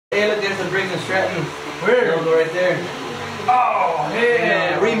to bring the Stratton. Where? It'll go right there. Oh,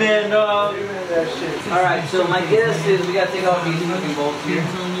 yeah. Reman, dog. That shit. Alright, so my guess is we gotta take off these fucking bolts here.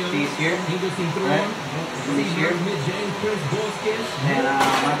 These here. Right? These here. And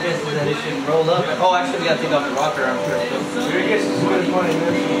my guess is that it should roll up. Oh, actually, we gotta take off the rocker arm first. Your guess is as good as mine,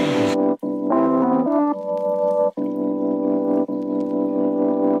 man.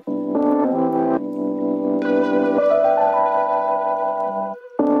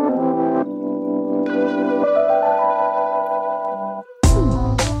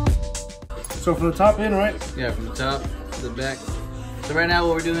 So from the top in, right? Yeah, from the top to the back. So right now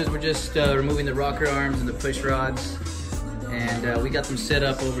what we're doing is we're just removing the rocker arms and the push rods. And we got them set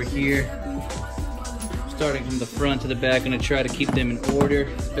up over here. Starting from the front to the back, gonna try to keep them in order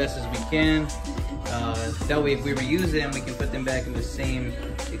as best as we can. That way if we reuse them, we can put them back in the same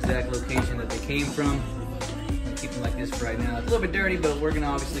exact location that they came from. I'm gonna keep them like this for right now. It's a little bit dirty, but we're gonna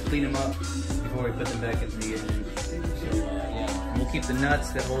obviously clean them up before we put them back into the engine. So yeah, we'll keep the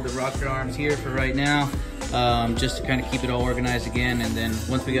nuts that hold the rocker arms here for right now, just to kind of keep it all organized again. And then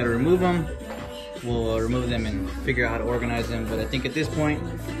once we gotta remove them, we'll remove them and figure out how to organize them. But I think at this point,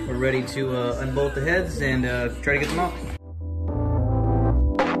 we're ready to unbolt the heads and try to get them out.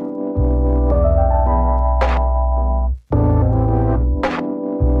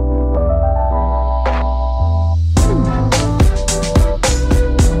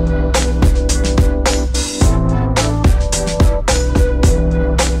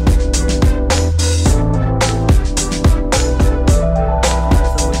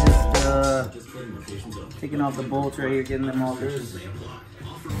 Taking off the bolts right here, getting them all loose.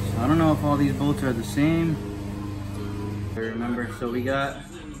 I don't know if all these bolts are the same. I remember, so we got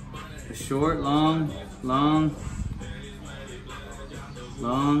the short, long, long,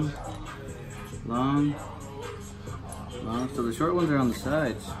 long, long, long. So the short ones are on the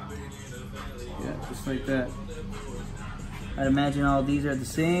sides. Yeah, just like that. I'd imagine all these are the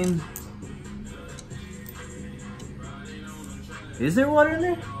same. Is there water in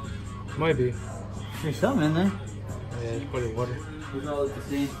there? Might be. There's something in there. Yeah, it's probably water. These all look the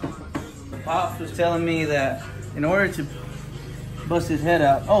same. The Pops was telling me that in order to bust his head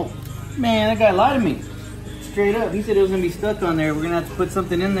out, oh man, that guy lied to me. Straight up, he said it was gonna be stuck on there. We're gonna have to put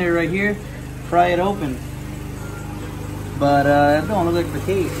something in there right here, pry it open. But it don't look like the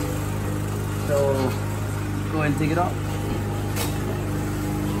case. So go ahead and take it off.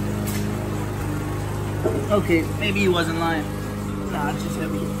 Okay, maybe he wasn't lying. Nah, it's just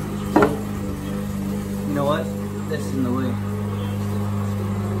heavy. You know what? This is in the way.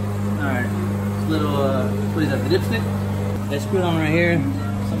 Alright. Little, what is that, the dipstick? That screw on right here.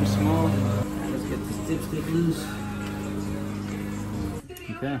 Something small. Let's get this dipstick loose.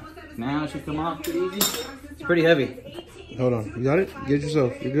 Okay. Now it should come off pretty easy. It's pretty heavy. Hold on. You got it? Get it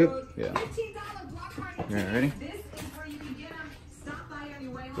yourself. You good? Yeah. Alright, ready?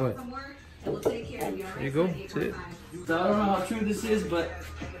 Go ahead. There you go. That's it. So I don't know how true this is, but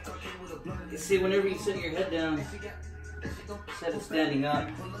see, whenever you set your head down, set it standing up.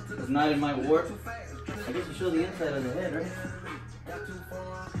 If not, it might warp. I guess you show the inside of the head, right?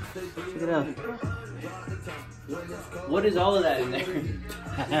 Check it out. What is all of that in there?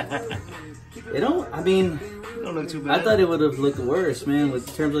 It don't, I mean, it don't look too bad. I thought it would have looked worse, man, with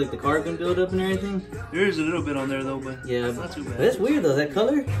terms of like the carbon buildup and everything. There is a little bit on there though, but yeah, it's not too bad. That's weird though, that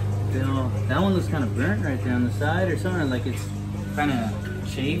color. You know, that one looks kind of burnt right there on the side or something, like it's kind of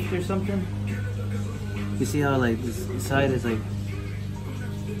chafed or something. You see how like this side is like,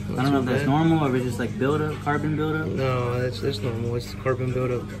 I don't know if that's normal or if it's just like buildup, carbon buildup. No, that's normal. It's carbon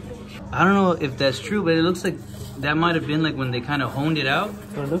buildup. I don't know if that's true, but it looks like that might have been like when they kind of honed it out.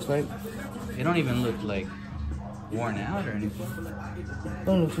 What it looks like. It don't even look like worn out or anything.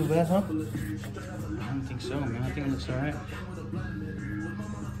 Don't look too bad, huh? I don't think so, man. I think it looks alright.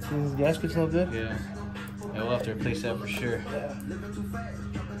 The gaskets look good? Yeah. Yeah, we'll have to replace that for sure.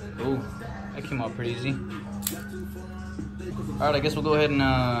 Oh, that came out pretty easy. Alright, I guess we'll go ahead and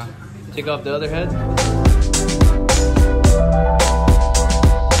take off the other head.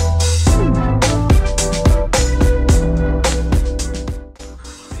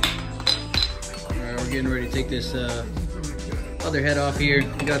 Alright, we're getting ready to take this other head off here.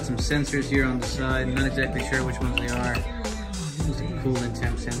 We got some sensors here on the side. Not exactly sure which ones they are. Looks like a coolant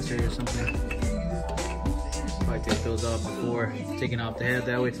temp sensor or something. Probably take those off before taking off the head.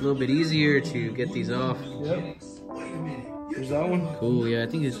 That way it's a little bit easier to get these off. Yep. There's that one. Cool, yeah, I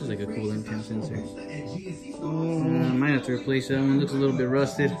think this is like a coolant temp sensor. Might have to replace that one. Looks a little bit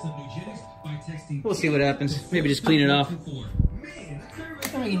rusted. We'll see what happens. Maybe just clean it off.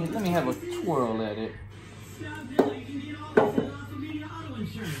 Let me have a twirl at it.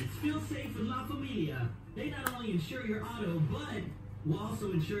 Feel safe with La Familia. They not only insure your auto, but will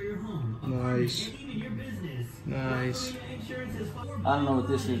also insure your home, Nice. and even your business. Nice. I don't know what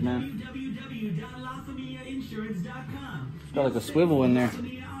this is, man. www.lafamiliainsurance.com. It's got like a swivel in there.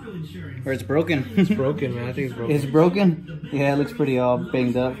 Or it's broken. It's broken, man. I think it's broken. It's broken? Yeah, it looks pretty all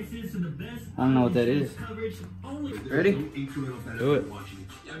banged up. I don't know what that is. Ready? Do it.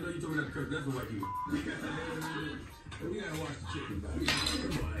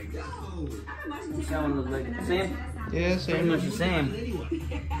 That one looks like the same? Yeah, Pretty same. much the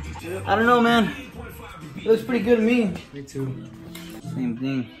same. I don't know, man. It looks pretty good to me. Me too. Same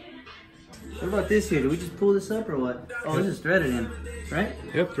thing. What about this here? Do we just pull this up or what? Oh, this is threaded in, right?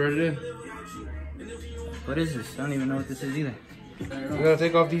 Yep, threaded in. What is this? I don't even know what this is either. We gotta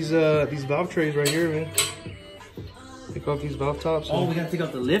take off these valve trays right here, man. Take off these valve tops. Oh, we gotta take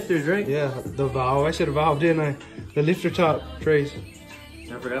off the lifters, right? Yeah, the valve. I said valve, didn't I? The lifter top trays.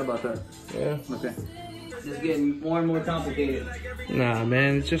 I forgot about that. Yeah. Okay. It's getting more and more complicated. Nah,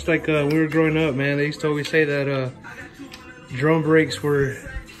 man. It's just like when we were growing up, man. They used to always say that drum brakes were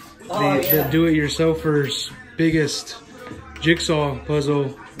the do-it-yourselfer's biggest jigsaw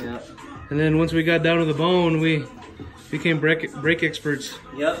puzzle. Yeah. And then once we got down to the bone, we became brake experts.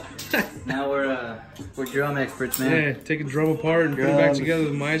 Yep. Now we're drum experts, man. Yeah, take a drum apart and put it back together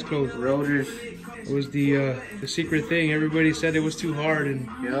with my eyes closed. Rotors. It was the secret thing. Everybody said it was too hard and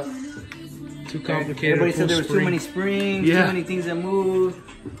Yep. too complicated. Everybody said full there was too spring. many springs, Yeah. too many things that moved.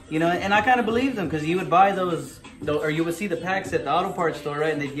 You know, and I kind of believed them because you would buy those, or you would see the packs at the auto parts store,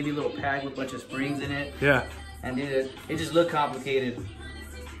 right? And they'd give you a little pack with a bunch of springs in it. Yeah. And it just looked complicated.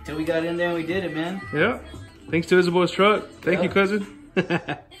 Till we got in there and we did it, man. Yeah. Thanks to Isabel's truck. Thank you, cousin.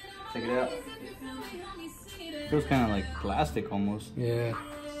 Check it out. Feels kind of like plastic almost. Yeah.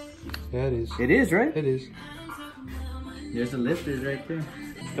 Yeah, it is. It is, right? It is. There's the lifters right there.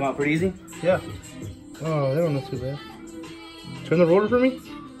 Come out pretty easy? Yeah. Oh, they don't look too bad. Turn the rotor for me.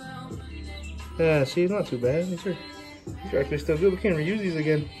 Yeah, see, it's not too bad. These are actually still good. We can reuse these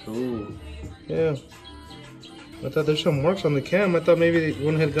again. Ooh. Yeah. I thought there's some marks on the cam. I thought maybe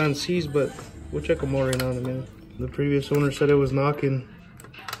one had gone seized, but we'll check them all right now in a minute. The previous owner said it was knocking.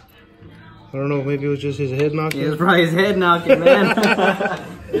 I don't know, maybe it was just his head knocking. Yeah, it was probably his head knocking, man.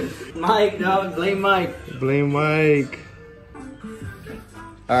 Mike, dog, blame Mike. Blame Mike.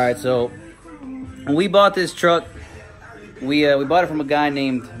 All right, so when we bought this truck, we bought it from a guy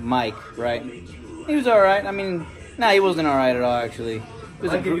named Mike, right? He was all right. I mean, nah, he wasn't all right at all, actually. It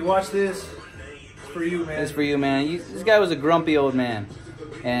was Mike, if you watch this, it's for you, man. It's for you, man. This guy was a grumpy old man,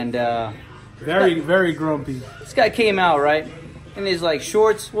 and very grumpy. this guy came out, right? In his like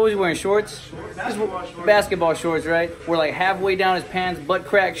shorts. What was he wearing? Shorts? Basketball shorts, right? We're like halfway down his pants, butt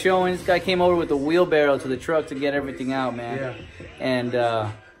crack showing. This guy came over with a wheelbarrow to the truck to get everything out, man. Yeah. And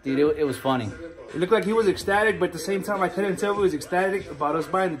dude, it was funny. It looked like he was ecstatic, but at the same time, I couldn't tell if he was ecstatic about us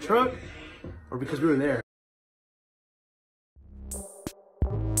buying the truck or because we were there.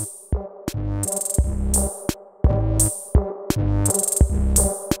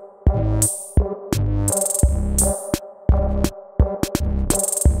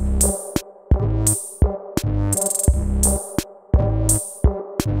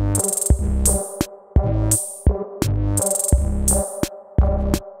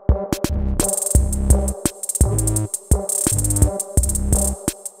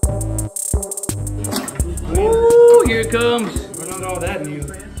 Ooh, here it comes. We're not all that new.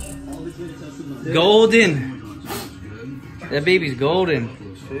 Golden. That baby's golden.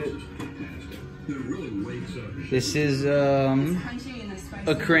 This is a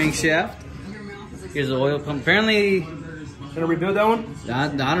crankshaft. Here's the oil pump. Apparently, Gonna rebuild that one? I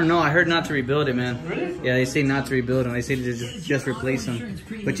don't know. I heard not to rebuild it, man. Really? Yeah, they say not to rebuild them. They say to just replace them.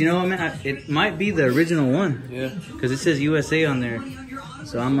 But you know what, man? It might be the original one. Yeah. Because it says USA on there.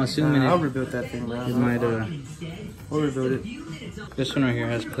 So I'm assuming I'll it rebuild that thing, bro. might. We'll rebuild it. This one right here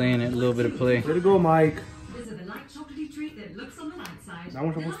has play in it. A little bit of play. Way to go, Mike. Visit the light chocolatey treat that looks on the light side. That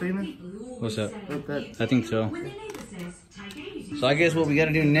one's supposed to stay in there? What's up? Like that. I think so. When the neighbor says, take it easy. So I guess what we got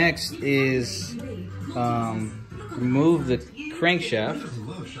to do next is remove the crankshaft.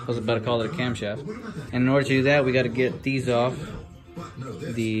 I was about to call it a camshaft. And in order to do that, we got to get these off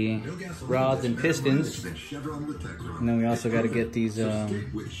the rods and pistons. And then we also got to get these,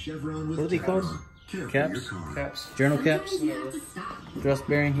 what are they called? Caps? Caps. Journal caps? Thrust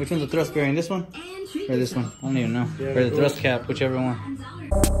bearing. Which one's the thrust bearing? This one? Or this one? I don't even know. Or the thrust cap, whichever one.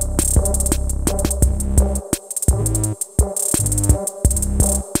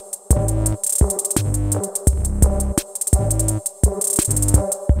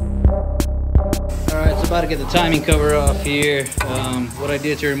 Alright, it's about to get the timing cover off here. What I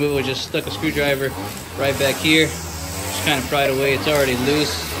did to remove it was just stuck a screwdriver right back here. Just kind of pried away. It's already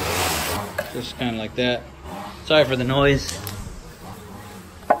loose. Just kind of like that. Sorry for the noise.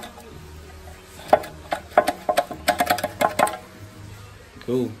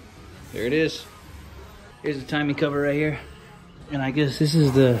 Cool. There it is. Here's the timing cover right here. And I guess this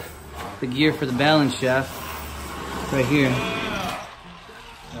is the gear for the balance shaft right here.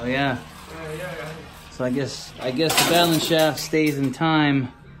 Oh yeah. So I guess the balance shaft stays in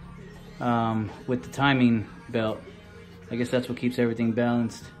time with the timing belt. I guess that's what keeps everything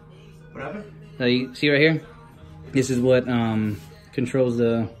balanced. What happened? So you see right here? This is what controls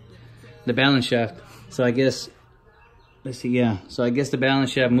the balance shaft. So I guess, let's see, yeah. So I guess the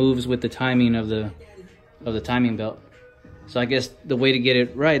balance shaft moves with the timing of the timing belt. So I guess the way to get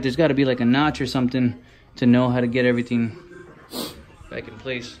it right, there's got to be like a notch or something to know how to get everything back in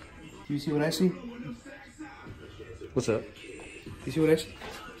place. Do you see what I see? What's up? You see what I see?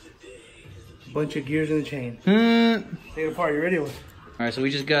 Bunch of gears in the chain. Take it apart. You ready? All right, so we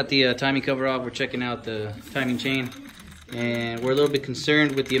just got the timing cover off. We're checking out the timing chain, and we're a little bit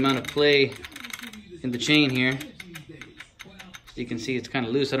concerned with the amount of play in the chain here. You can see it's kind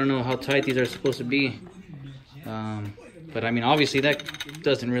of loose. I don't know how tight these are supposed to be, but I mean, obviously that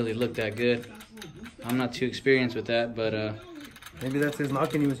doesn't really look that good. I'm not too experienced with that, but maybe that's his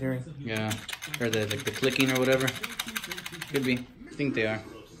knocking he was hearing. yeah, or the clicking or whatever. Could be. I think they are.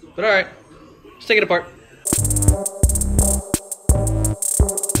 But all right, let's take it apart.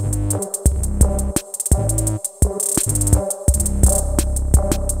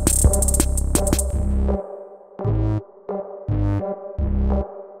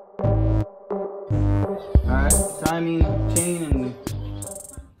 Timing chain and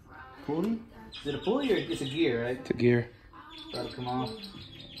pulley? Is it a pulley or it's a gear, right? It's a gear. About to come off.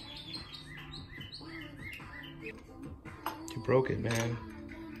 You broke it, man.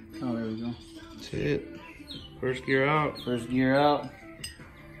 Oh, there we go. That's it. First gear out. First gear out.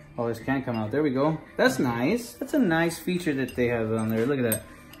 Oh, this can come out. There we go. That's nice. That's a nice feature that they have on there. Look at that.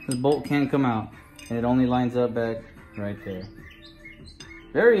 This bolt can come out, and it only lines up back right there.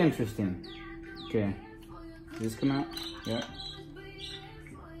 Very interesting. Okay. Does this come out? Yeah.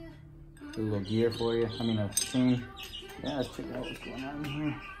 A little gear for you. I mean a chain. Yeah, let's check out what's going on in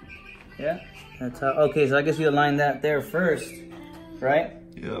here. Yeah, that's how. Okay, so I guess you align that there first, right?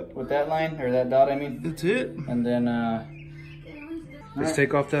 Yep. With that line or that dot, I mean. That's it. And then let's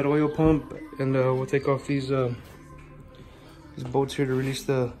take off that oil pump, and we'll take off these bolts here to release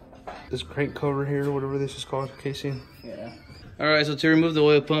this crank cover here, or whatever this is called, casing. yeah. All right, so to remove the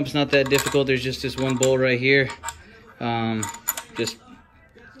oil pump, it's not that difficult. There's just this one bolt right here. Just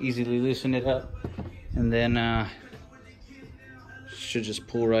easily loosen it up, and then should just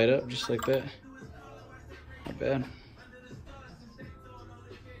pull right up, just like that. Not bad.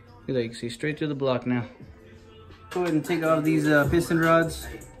 Look at that, you can see straight through the block now. Go ahead and take off these piston rods.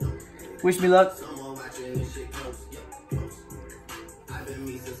 Wish me luck.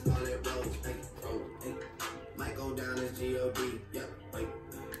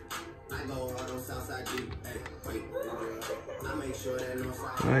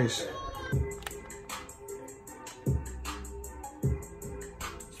 Nice.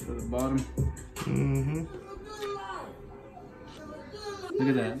 For the bottom. Mm-hmm. Look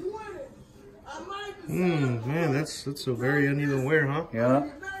at that. Man, that's a very uneven wear, huh?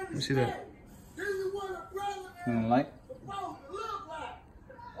 Yeah. Let me see that. Like?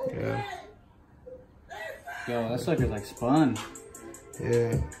 Yeah. Yo, that sucker's like spun.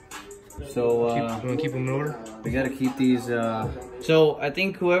 Yeah. So You want to keep them in order? we gotta keep these. So I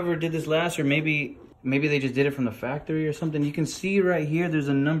think whoever did this last, or maybe they just did it from the factory or something. You can see right here, there's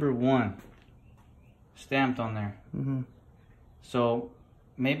a number 1 stamped on there. Mm-hmm. So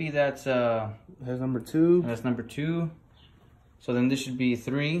maybe that's That's number 2. that's number 2. So then this should be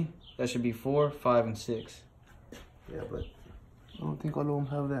 3. That should be 4, 5, and 6. Yeah, but I don't think all of them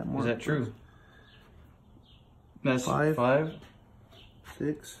have that mark. Is that true? That's 5. 5.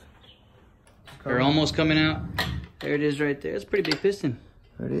 6. They're almost coming out. There it is right there. It's a pretty big piston.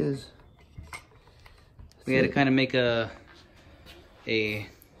 There it is. We had to kind of make a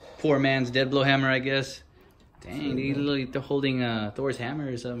poor man's dead blow hammer, I guess. Dang, dude, they're holding Thor's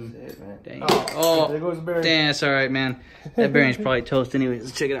hammer or something. Dang. Oh, there goes the bearing. damn, that's all right, man. That bearing's probably toast anyways.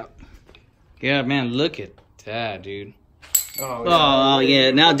 Let's check it out. Yeah, man, look at that, dude. Oh,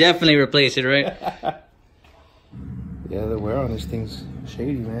 yeah, now definitely replace it, right? Yeah, the wear on this thing's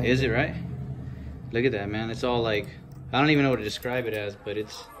shady, man. Is it, right? Look at that, man. It's all like, I don't even know what to describe it as, but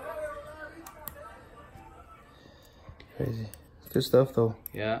it's... Crazy. Good stuff, though.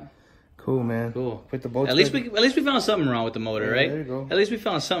 Yeah. Cool, man. Cool. Put the bolts. At least we found something wrong with the motor, Yeah, right? there you go. At least we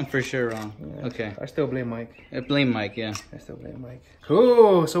found something for sure wrong. Yeah. Okay. I still blame Mike. I blame Mike, yeah. I still blame Mike.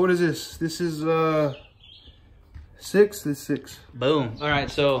 Cool. So what is this? This is 6. This is 6. Boom. All right,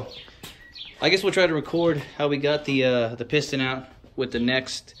 so I guess we'll try to record how we got the piston out with the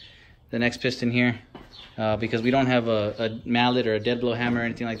next piston here, because we don't have a mallet or a dead blow hammer or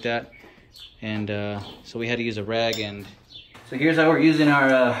anything like that, and so we had to use a rag. And so here's how we're using our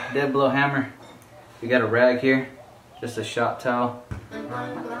dead blow hammer. We got a rag here, just a shop towel,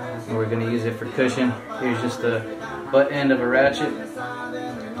 and we're gonna use it for cushion. Here's just the butt end of a ratchet,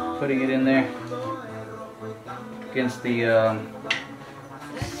 putting it in there against the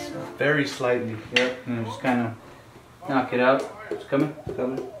Very slightly. yep, and just kind of knock it out. It's coming.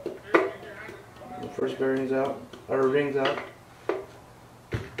 Coming. The first bearing's out. Our ring's out.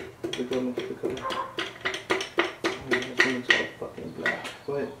 They're coming. They're coming. This thing's all fucking black.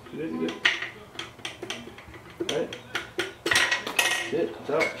 Go ahead. You good? You good? Alright. Shit, it's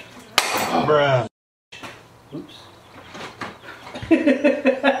out. Bruh. Oops.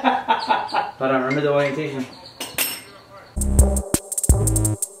 Hold on, remember the orientation.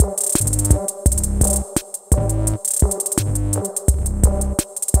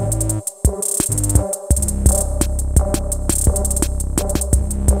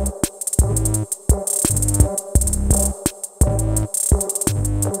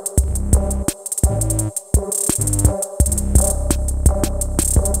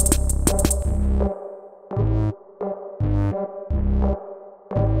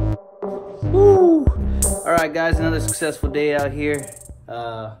 Woo! All right, guys, another successful day out here,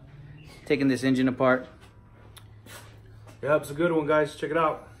 taking this engine apart. Yep, it's a good one, guys. Check it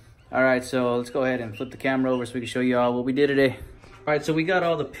out. All right, so let's go ahead and flip the camera over so we can show you all what we did today. All right, so we got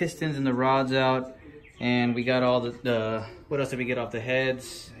all the pistons and the rods out, and we got all the what else did we get off? The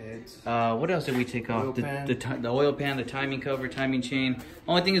heads. What else did we take off? The oil pan, the timing cover, timing chain.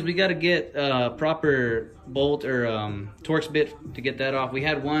 Only thing is we got to get proper bolt or Torx bit to get that off. We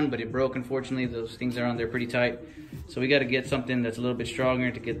had one, but it broke, unfortunately. Those things are on there pretty tight. So we got to get something that's a little bit stronger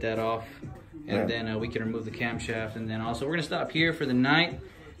to get that off. And then we can remove the camshaft. And then also we're going to stop here for the night.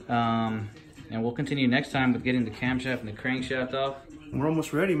 And we'll continue next time with getting the camshaft and the crankshaft off. We're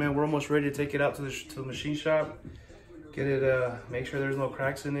almost ready, man. We're almost ready to take it out to the machine shop. Get it, make sure there's no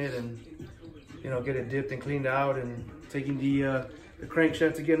cracks in it, and get it dipped and cleaned out, and taking the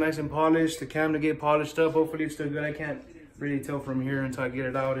crankshaft to get nice and polished, the cam to get polished up. Hopefully it's still good. I can't really tell from here until I get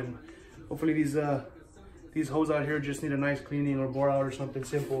it out, and hopefully these hoses out here just need a nice cleaning or bore out or something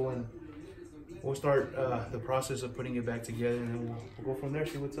simple, and we'll start the process of putting it back together, and then we'll go from there,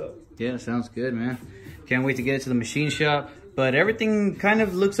 see what's up. Yeah, sounds good, man. Can't wait to get it to the machine shop. But everything kind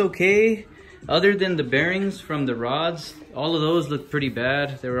of looks okay, other than the bearings from the rods. All of those look pretty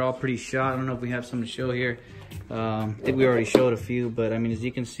bad. They were all pretty shot. I don't know if we have some to show here. I think we already showed a few, but I mean, as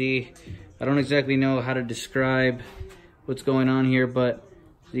you can see, I don't exactly know how to describe what's going on here, but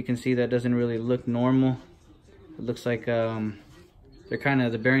as you can see, that doesn't really look normal. It looks like the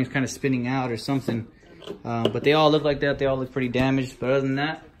bearing's kind of spinning out or something. But they all look like that. They all look pretty damaged. But other than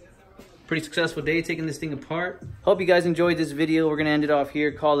that, pretty successful day taking this thing apart. Hope you guys enjoyed this video. We're gonna end it off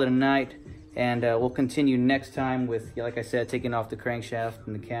here, call it a night, and we'll continue next time with, like I said, taking off the crankshaft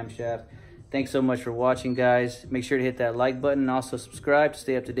and the camshaft. Thanks so much for watching, guys. Make sure to hit that like button and also subscribe to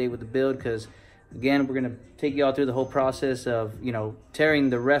stay up to date with the build, because again, we're gonna take you all through the whole process of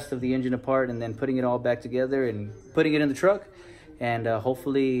tearing the rest of the engine apart and then putting it all back together and putting it in the truck, and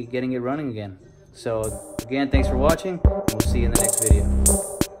hopefully getting it running again. So again, thanks for watching, and we'll see you in the next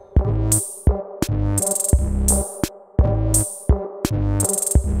video.